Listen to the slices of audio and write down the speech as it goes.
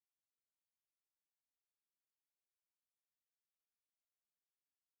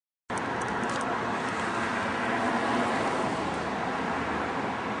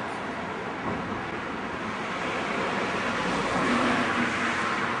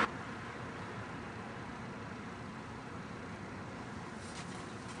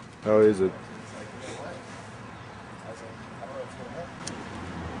How is it?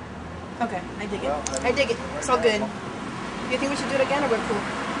 Okay, I dig it. I dig it. It's all good. You think we should do it again or we're cool?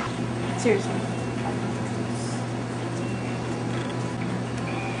 Seriously.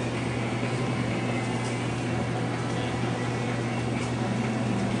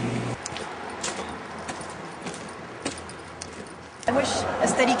 I wish a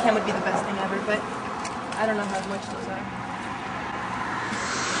steady cam would be the best thing ever, but I don't know how much those are.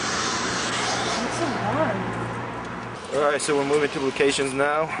 It's so warm. Alright, so we're moving to locations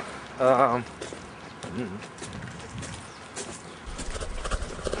now. On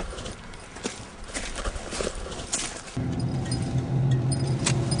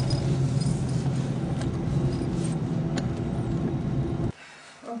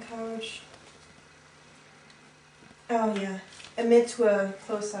couch. Oh yeah, admit to a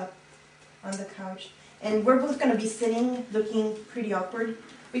close-up on the couch. And we're both going to be sitting, looking pretty awkward.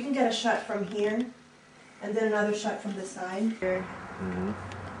 We can get a shot from here, and then another shot from the side.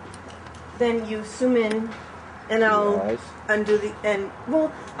 Then you zoom in, and I'll undo the, and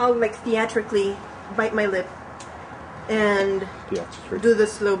well, I'll like theatrically bite my lip and do the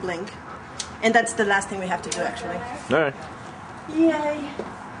slow blink. And that's the last thing we have to do, actually. Alright. Yay.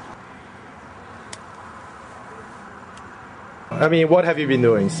 I mean, what have you been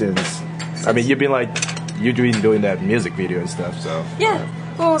doing since? I mean, you've been doing that music video and stuff, so. Yeah,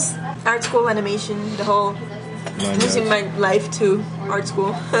 well, art school, animation, the whole, losing my life to art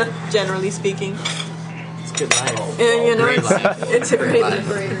school, generally speaking. It's a good life. You know, it's a great life.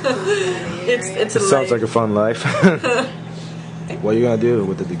 It's a life. Sounds like a fun life. What are you gonna do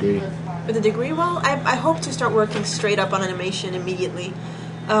with the degree? With the degree, well, I hope to start working straight up on animation immediately.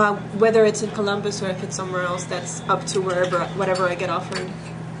 Whether it's in Columbus or if it's somewhere else, that's up to whatever I get offered.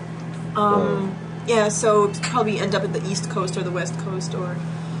 Yeah, so probably end up at the East Coast or the West Coast or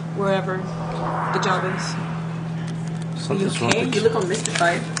wherever the job is. Something's you okay? You look all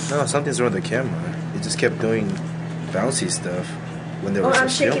mystified. No, something's wrong with the camera. It just kept doing bouncy stuff when they were I'm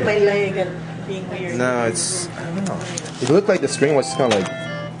shaking my leg and being weird. No, it's, I don't know. It looked like the screen was kind of like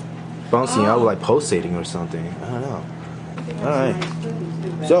bouncing out, like pulsating or something. I don't know.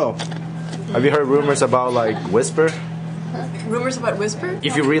 Alright. So, have you heard rumors about like Whisper? Rumors about Whisper?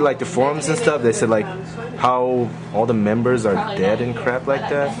 If you read like the forums and stuff, they said like how all the members are dead and crap like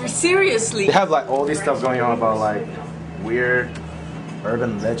that. Seriously? They have like all this stuff going on about like weird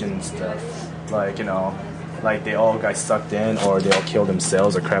urban legend stuff. Like, you know, like they all got sucked in or they all killed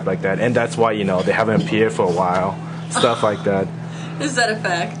themselves or crap like that. And that's why, you know, they haven't appeared for a while. Stuff like that. Is that a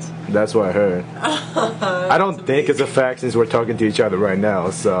fact? That's what I heard. I don't think it's a fact since we're talking to each other right now,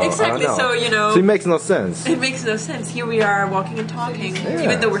 so exactly. I don't know. So, you know, so it makes no sense. It makes no sense. Here we are walking and talking,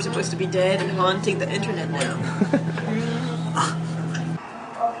 even though we're supposed to be dead and haunting the internet now.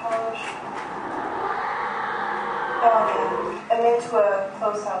 I'm into a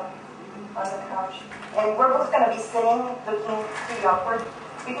close-up on the couch, and we're both going to be sitting, looking pretty awkward.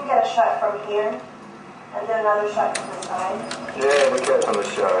 We can get a shot from here. And then another shot from the side. Yeah, we got some of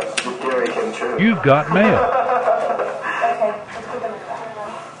the shots. Your theory came true. You've got mail. Okay, let's put them in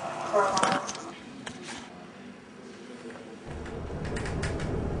for a while.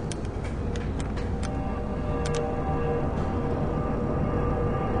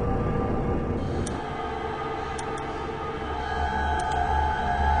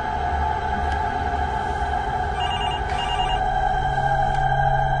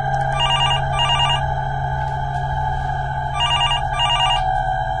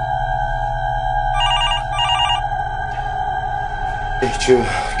 True.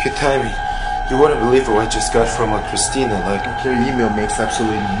 Good timing. You wouldn't believe what I just got from Christina. Like, her email makes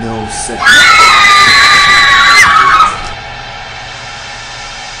absolutely no sense.